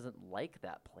person doesn't like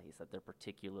that place that they're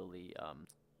particularly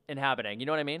inhabiting. You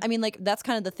know what I mean? I mean, like, that's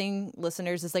kind of the thing,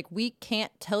 listeners, is like, we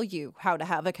can't tell you how to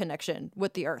have a connection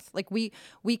with the earth. Like, we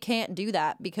can't do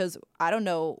that because I don't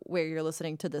know where you're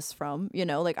listening to this from. You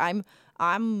know, like,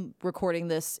 I'm recording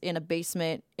this in a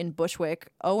basement in Bushwick.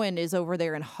 Owen is over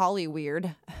there in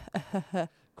Hollyweird.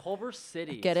 Culver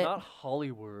City. Get it's it? not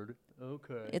Hollywood.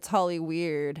 Okay. It's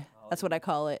Hollyweird. That's what I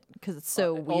call it because it's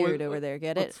so weird over there.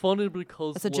 Get it? It's funny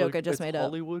because It's a joke like, I just it's made up.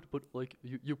 Hollywood, but like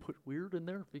you put weird in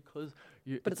there because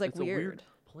But it's like a weird weird.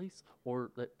 place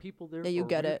or that people there. Yeah, you are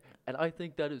get weird, it. and I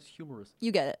think that is humorous.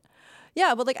 You get it.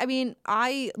 Yeah, but like, I mean,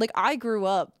 I grew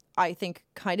up, I think,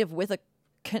 kind of with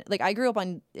I grew up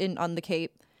on the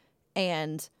Cape,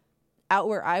 and out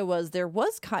where I was, there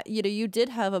was you did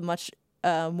have a much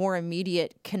more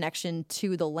immediate connection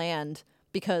to the land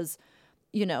because,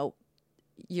 you know,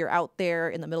 you're out there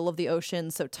in the middle of the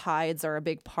ocean, so tides are a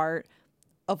big part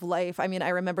of life. I mean, I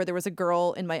remember there was a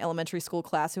girl in my elementary school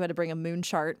class who had to bring a moon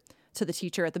chart to the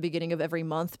teacher at the beginning of every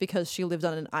month because she lived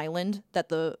on an island that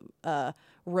the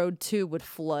road to would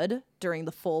flood during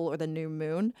the full or the new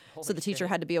moon. So the teacher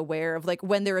had to be aware of like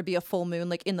when there would be a full moon,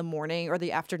 like in the morning or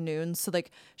the afternoon. So like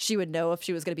she would know if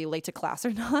she was going to be late to class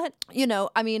or not. You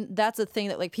know, I mean, that's a thing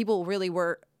that like people really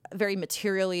were very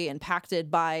materially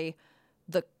impacted by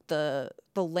the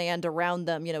land around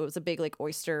them. You know, it was a big like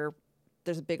oyster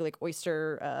there's a big like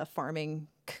oyster farming,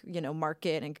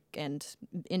 market and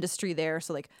industry there.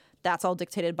 So like that's all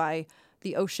dictated by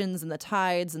the oceans and the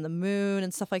tides and the moon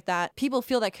and stuff like that. People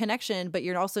feel that connection, but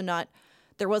you're also not.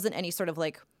 There wasn't any sort of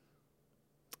like.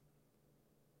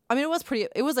 I mean,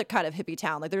 it was a kind of hippie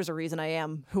town. Like there's a reason I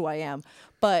am who I am,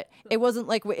 but it wasn't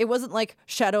like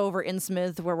Shadow over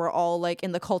Innsmouth where we're all like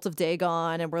in the cult of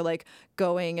Dagon and we're like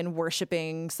going and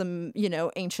worshiping some,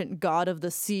 ancient god of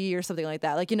the sea or something like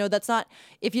that. Like, that's not,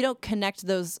 if you don't connect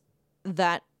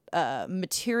that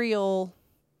material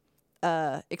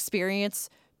experience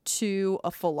to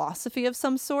a philosophy of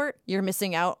some sort, you're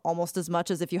missing out almost as much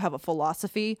as if you have a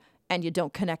philosophy and you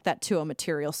don't connect that to a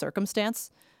material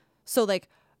circumstance. So like,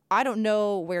 I don't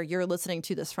know where you're listening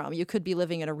to this from. You could be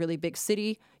living in a really big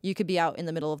city. You could be out in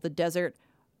the middle of the desert.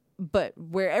 But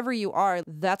wherever you are,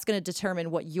 that's going to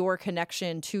determine what your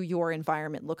connection to your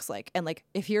environment looks like. And like,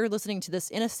 if you're listening to this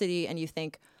in a city and you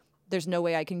think there's no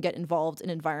way I can get involved in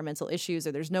environmental issues,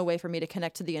 or there's no way for me to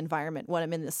connect to the environment when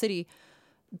I'm in the city,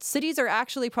 cities are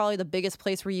actually probably the biggest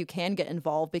place where you can get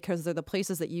involved because they're the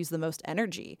places that use the most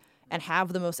energy and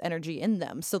have the most energy in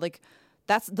them. So like,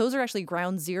 those are actually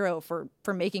ground zero for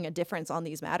making a difference on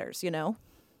these matters,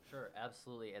 Sure,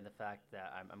 absolutely, and the fact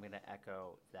that I'm going to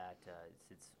echo that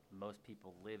since most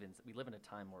people we live in a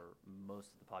time where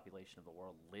most of the population of the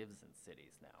world lives in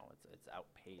cities now. It's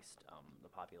outpaced the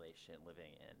population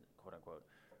living in quote unquote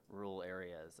rural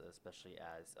areas, especially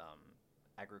as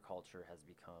agriculture has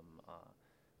become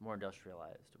more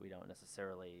industrialized. We don't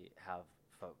necessarily have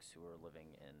folks who are living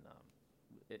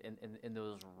in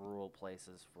those rural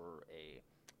places for a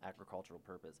agricultural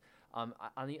purpose. On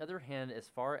the other hand, as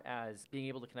far as being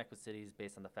able to connect with cities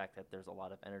based on the fact that there's a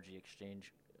lot of energy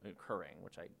exchange occurring,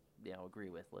 which I agree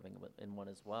with, living in one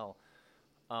as well.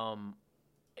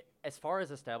 As far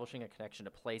as establishing a connection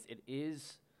to place, it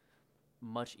is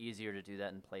much easier to do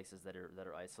that in places that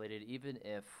are isolated, even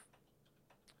if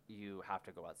you have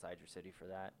to go outside your city for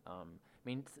that. I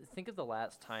mean, think of the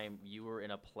last time you were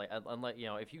in a place. Unlike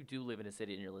if you do live in a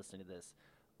city and you're listening to this,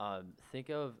 think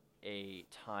of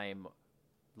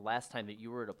last time that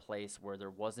you were at a place where there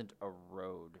wasn't a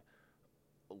road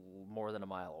more than a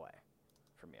mile away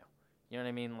from you. You know what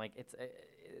I mean? Like it's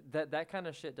that kind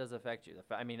of shit does affect you.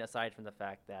 I mean, aside from the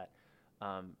fact that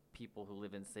people who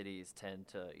live in cities tend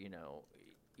to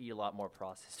eat a lot more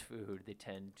processed food. They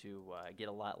tend to get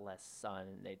a lot less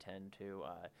sun. They tend to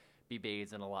be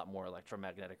bathed in a lot more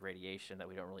electromagnetic radiation that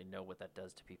we don't really know what that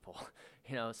does to people.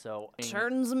 So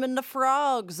turns them into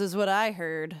frogs is what I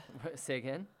heard. Say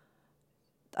again?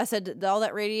 I said all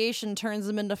that radiation turns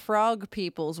them into frog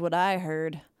people is what I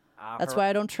heard. That's why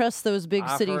I don't trust those big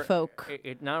city folk.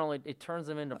 It not only it turns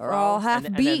them into They're all frogs,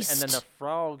 half beast. and then the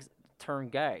frogs turn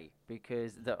gay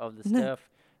because of the stuff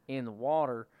in the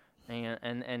water.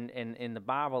 And in the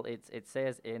Bible, it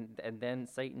says, and then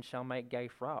Satan shall make gay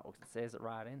frogs. It says it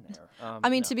right in there. I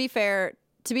mean, to be fair,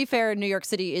 New York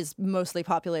City is mostly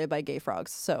populated by gay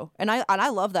frogs. So, and I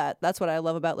love that. That's what I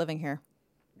love about living here.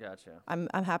 Gotcha. I'm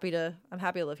happy to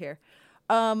live here.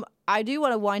 I do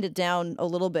want to wind it down a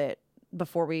little bit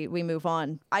before we move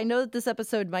on. I know that this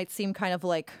episode might seem kind of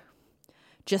like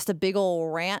just a big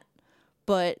old rant,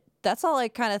 but that's all I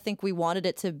kind of think we wanted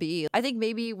it to be. I think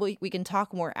maybe we can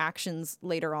talk more actions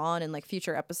later on in like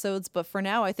future episodes, but for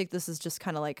now I think this is just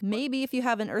kind of like maybe if you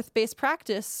have an earth-based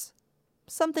practice,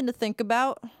 something to think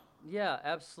about. Yeah,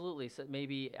 absolutely. So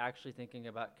maybe actually thinking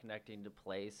about connecting to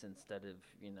place instead of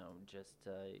just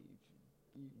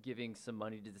giving some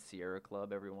money to the Sierra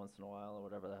Club every once in a while or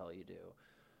whatever the hell you do.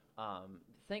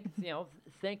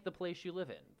 Thank the place you live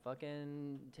in.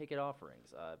 Fucking ticket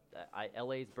offerings.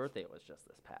 LA's birthday was just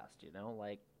this past.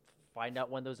 Like find out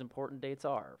when those important dates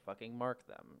are. Fucking mark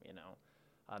them.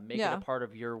 Make it a part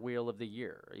of your wheel of the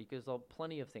year. Because there's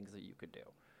plenty of things that you could do.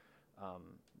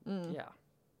 Yeah.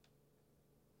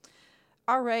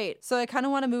 All right. So I kind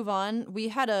of want to move on. We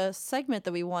had a segment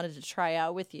that we wanted to try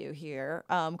out with you here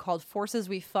called Forces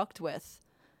We Fucked With,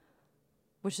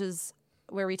 which is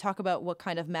where we talk about what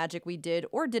kind of magic we did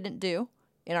or didn't do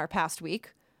in our past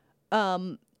week.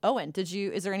 Owen,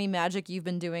 is there any magic you've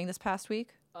been doing this past week?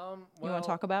 You want to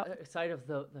talk about? Aside of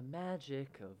the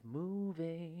magic of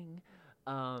moving,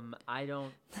 I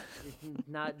don't.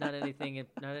 Not anything in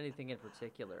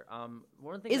particular.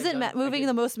 One of the things Isn't moving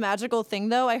the most magical thing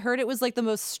though? I heard it was like the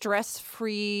most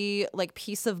stress-free, like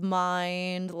peace of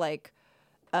mind, like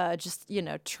just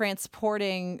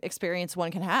transporting experience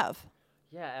one can have.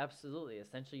 Yeah, absolutely.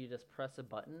 Essentially, you just press a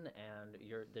button and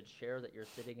the chair that you're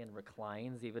sitting in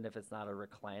reclines, even if it's not a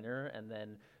recliner. And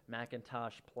then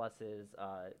Macintosh Plus's,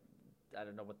 I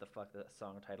don't know what the fuck that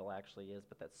song title actually is,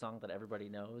 but that song that everybody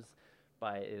knows,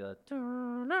 by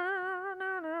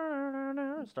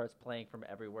starts playing from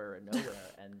everywhere and nowhere,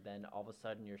 and then all of a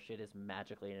sudden your shit is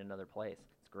magically in another place.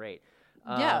 It's great.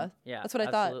 Yeah, Yeah, that's what I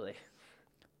thought. absolutely.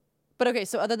 But okay,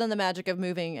 so other than the magic of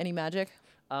moving, any magic?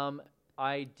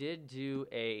 I did do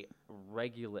a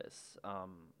Regulus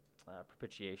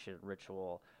propitiation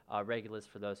ritual. Regulus,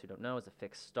 for those who don't know, is a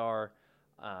fixed star.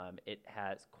 It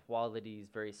has qualities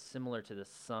very similar to the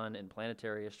sun in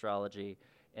planetary astrology,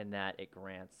 in that it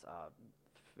grants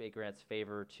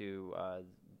favor to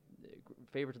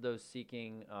those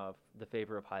seeking the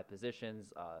favor of high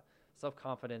positions,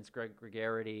 self-confidence,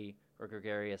 gregarity, or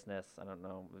gregariousness. I don't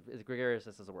know.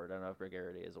 Gregariousness is a word. I don't know if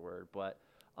gregarity is a word, but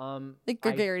I think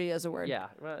gregarity is a word. yeah,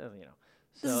 well, you know.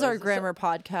 This So is our it's grammar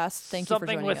podcast. Thank you for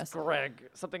something joining with us. Greg,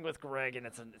 something with Greg, and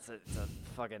it's a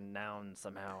fucking noun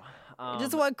somehow. I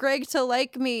just want Greg to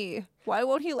like me. Why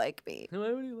won't he like me?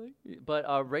 Why would he like me? But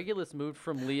Regulus moved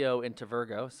from Leo into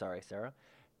Virgo. Sorry, Sarah.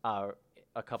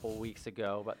 A couple weeks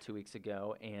ago, about 2 weeks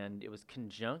ago, and it was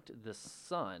conjunct the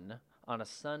sun on a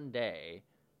Sunday,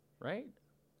 right?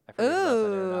 I forget if it was on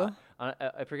Sunday or not.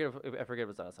 I forget if it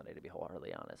was on a Sunday, to be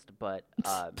wholeheartedly honest. But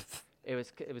it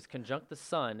was conjunct the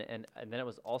sun, and then it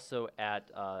was also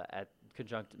at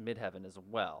conjunct midheaven as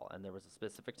well. And there was a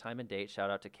specific time and date. Shout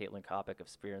out to Caitlin Kopic of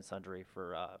Spear and Sundry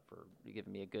for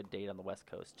giving me a good date on the West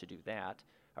Coast to do that,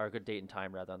 or a good date and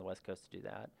time rather on the West Coast to do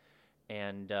that.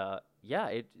 And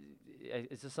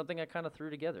it's just something I kind of threw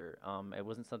together. It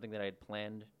wasn't something that I had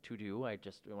planned to do. I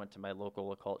went to my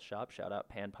local occult shop. Shout out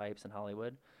Pan Pipes in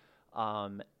Hollywood.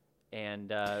 Isn't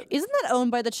that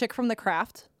owned by the chick from The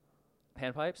Craft?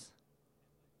 Pan Pipes?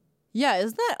 Yeah,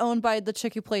 isn't that owned by the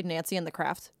chick who played Nancy in The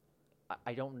Craft?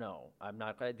 I don't know. I'm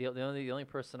not the only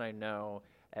person I know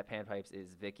at Pan Pipes is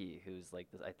Vicky, who's like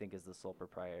I think is the sole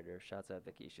proprietor. Shouts out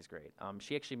Vicky, she's great.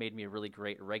 She actually made me a really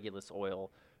great Regulus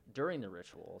oil during the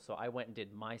ritual. So I went and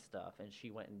did my stuff, and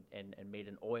she went and made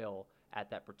an oil at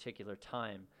that particular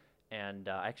time. And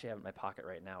I actually have it in my pocket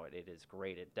right now. It is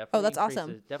great. It definitely that's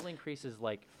awesome. Definitely increases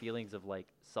like feelings of like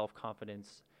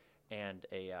self-confidence, and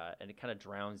it kind of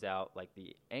drowns out like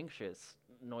the anxious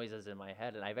noises in my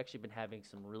head. And I've actually been having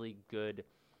some really good,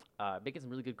 making some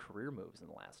really good career moves in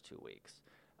the last 2 weeks.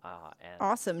 And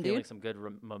awesome, feeling dude. some good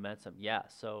momentum. Yeah.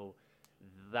 So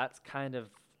that's kind of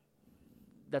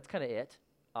it.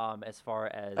 As far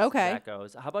as that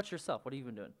goes. How about yourself? What have you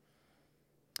been doing?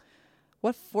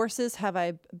 What forces have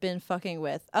I been fucking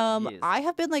with? Yes. I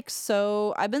have been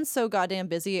I've been so goddamn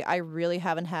busy. I really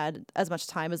haven't had as much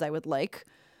time as I would like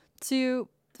to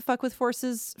fuck with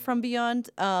forces from beyond.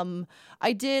 I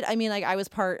was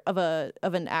part of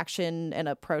an action and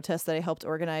a protest that I helped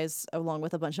organize along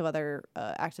with a bunch of other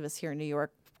activists here in New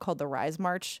York called the Rise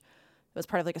March. It was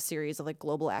part of like a series of like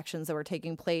global actions that were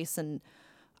taking place, and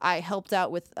I helped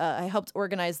out with, I helped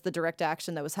organize the direct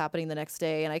action that was happening the next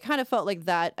day. And I kind of felt like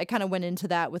that, I kind of went into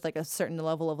that with like a certain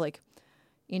level of like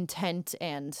intent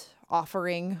and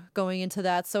offering going into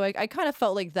that. So I kind of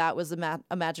felt like that was a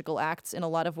magical act in a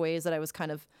lot of ways, that I was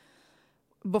kind of,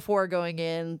 before going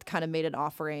in, kind of made an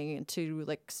offering to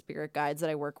like spirit guides that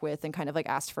I work with, and kind of like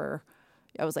asked for,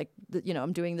 I was like,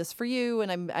 I'm doing this for you.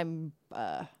 And I'm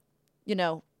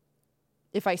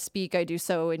if I speak, I do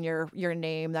so in your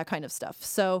name, that kind of stuff.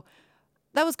 So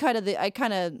that was kind of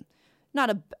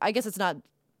I guess it's not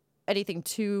anything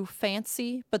too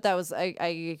fancy, but that was,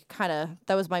 that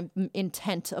was my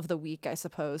intent of the week, I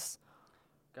suppose.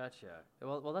 Gotcha.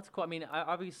 Well, that's cool. I mean,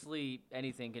 obviously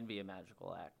anything can be a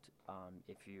magical act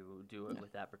if you do it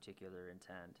with that particular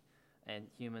intent. And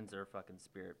humans are fucking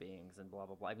spirit beings and blah,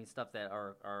 blah, blah. I mean, stuff that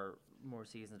our more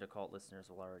seasoned occult listeners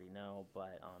will already know.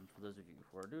 But for those of you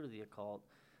who are new to the occult,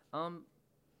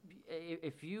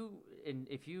 if you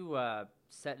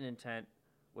set an intent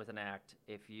with an act,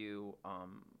 if you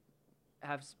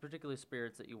have particular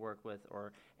spirits that you work with,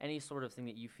 or any sort of thing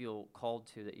that you feel called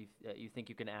to, that you think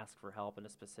you can ask for help in a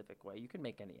specific way, you can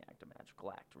make any act a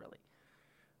magical act, really.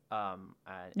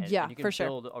 And you can for sure.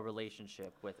 build a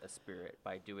relationship with a spirit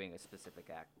by doing a specific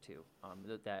act too.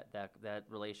 That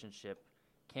relationship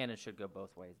can and should go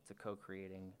both ways. It's a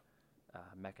co-creating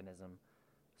mechanism.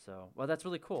 So, well, that's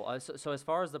really cool. So as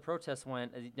far as the protest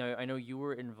went, I know you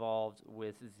were involved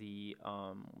with the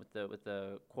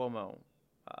Cuomo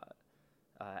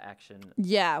action.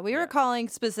 Yeah, we were calling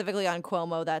specifically on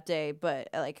Cuomo that day, but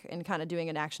and kind of doing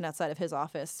an action outside of his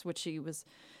office, which he was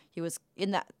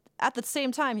in that. at the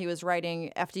same time, he was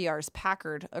riding FDR's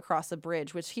Packard across a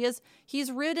bridge, which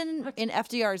he's ridden in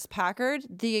FDR's Packard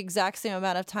the exact same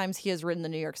amount of times he has ridden the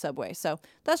New York subway. So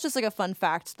that's just like a fun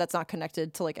fact that's not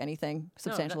connected to like anything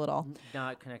substantial at all.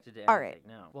 Not connected to anything. All right.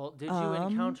 No. Well, did you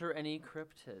encounter any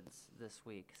cryptids this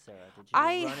week, Sarah? Did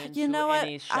you run into you know what?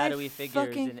 any shadowy I figures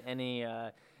fucking- in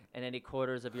any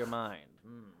quarters of your mind?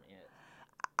 Yeah.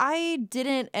 I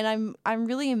didn't, and I'm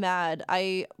really mad.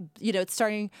 It's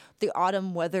starting, the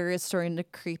autumn weather is starting to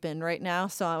creep in right now,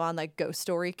 so I'm on like ghost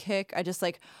story kick. I just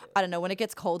like, I don't know, when it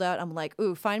gets cold out, I'm like,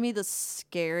 ooh, find me the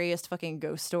scariest fucking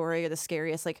ghost story or the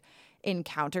scariest like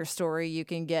encounter story you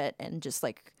can get, and just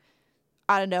like,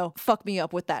 I don't know, fuck me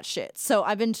up with that shit. So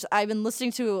I've been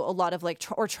listening to a lot of like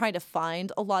trying to find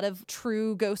a lot of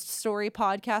true ghost story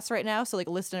podcasts right now. So like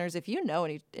listeners, if you know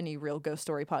any real ghost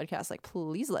story podcasts, like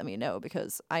please let me know,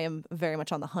 because I am very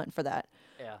much on the hunt for that.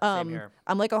 Yeah, same here.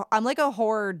 I'm like a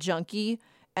horror junkie,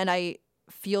 and I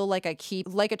feel like I keep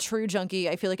like a true junkie.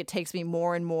 I feel like it takes me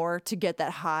more and more to get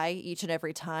that high each and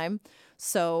every time.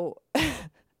 So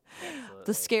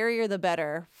the scarier the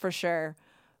better, for sure.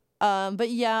 But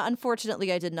yeah,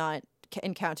 unfortunately, I did not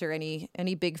encounter any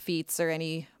big feats or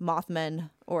any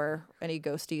Mothmen or any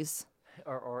ghosties.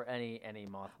 Or any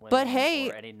moth women. But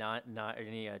hey- or any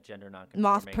gender non-conforming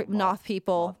Moth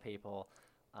people. Moth people.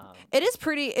 It is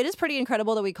pretty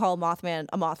incredible that we call Mothman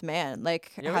a Mothman.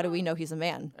 Like, Yeah, how do we know he's a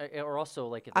man? Or also,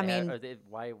 like, if I they mean-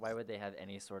 why would they have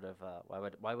any sort of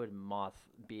why would moth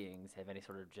beings have any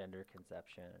sort of gender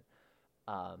conception?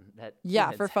 That Yeah,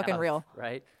 humans for fucking have, real.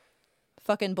 right?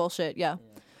 Fucking bullshit. Yeah.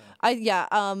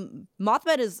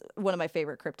 Mothman is one of my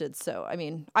favorite cryptids. So I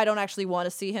mean, I don't actually want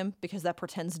to see him because that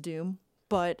portends doom.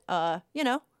 But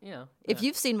if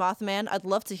you've seen Mothman, I'd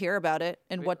love to hear about it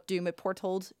and what doom it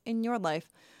foretold in your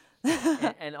life.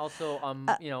 and also,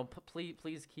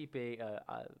 please keep a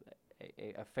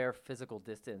fair physical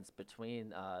distance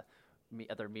between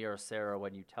either me or Sarah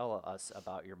when you tell us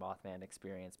about your Mothman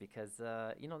experience, because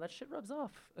that shit rubs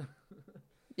off.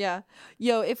 Yeah.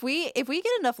 Yo, if we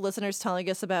get enough listeners telling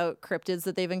us about cryptids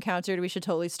that they've encountered, we should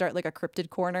totally start like a cryptid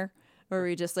corner where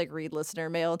we just like read listener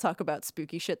mail and talk about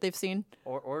spooky shit they've seen.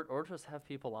 Or just have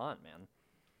people on, man.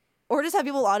 Or just have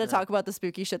people on to talk about the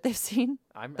spooky shit they've seen.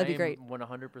 That'd be great.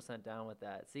 100% down with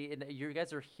that. See, and you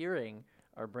guys are hearing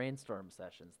our brainstorm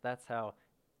sessions. That's how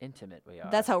intimate we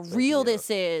are. That's how with real you. this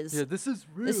is. Yeah, this is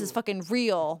real. This is fucking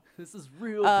real. This is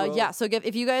real, bro. Yeah, so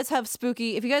if you guys have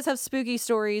spooky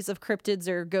stories of cryptids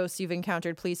or ghosts you've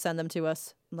encountered, please send them to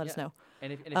us and let us know.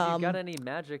 And if you've got any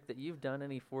magic that you've done,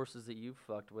 any forces that you've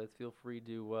fucked with, feel free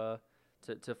to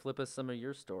flip us some of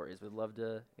your stories. We'd love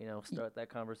to, start that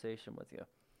conversation with you.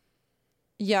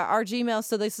 Yeah, our Gmail,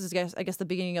 so this is, I guess, the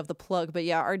beginning of the plug, but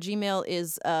yeah, our Gmail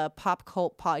is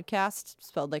popcultpodcast,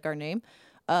 spelled like our name,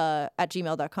 at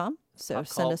gmail.com. So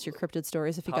send us your cryptid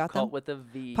stories if you got them. Popcult with a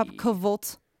V.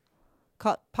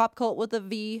 Popcult with a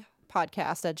V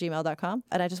podcast at gmail.com.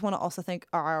 And I just want to also thank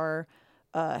our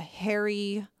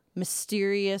hairy,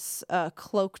 mysterious,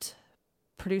 cloaked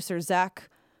producer, Zach,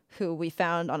 who we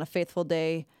found on a fateful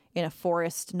day in a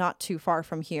forest not too far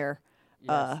from here.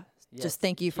 Yes. Just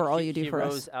thank you for all you do for us.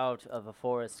 He rose out of a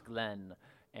forest glen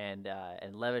and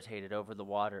levitated over the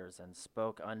waters and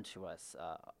spoke unto us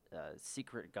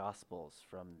secret gospels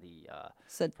from the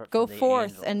Said, from go the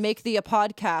forth angels." and make thee a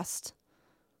podcast.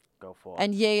 Go forth.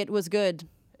 And yea, it was good.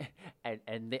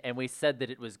 And we said that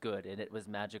it was good, and it was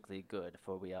magically good,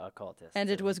 for we are occultists. And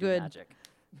it we was do good. Magic.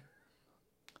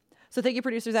 So thank you,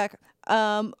 producer Zach.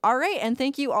 All right, and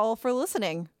thank you all for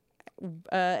listening.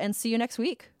 And see you next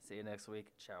week. See you next week.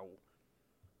 Ciao.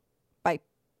 Bye.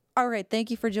 All right,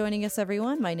 thank you for joining us,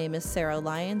 everyone. My name is Sarah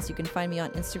Lyons. You can find me on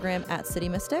Instagram at City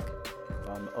Mystic.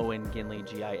 I'm Owen Ginley,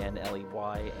 Ginley, and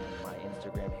my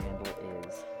Instagram handle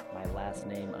is my last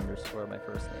name _ my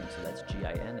first name. So that's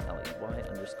GINLEY_OWEN.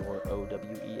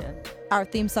 Our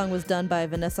theme song was done by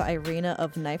Vanessa Irena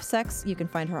of Knife Sex. You can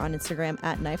find her on Instagram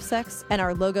at Knife Sex. And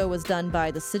our logo was done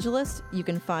by The Sigilist. You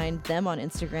can find them on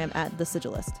Instagram at The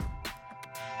Sigilist.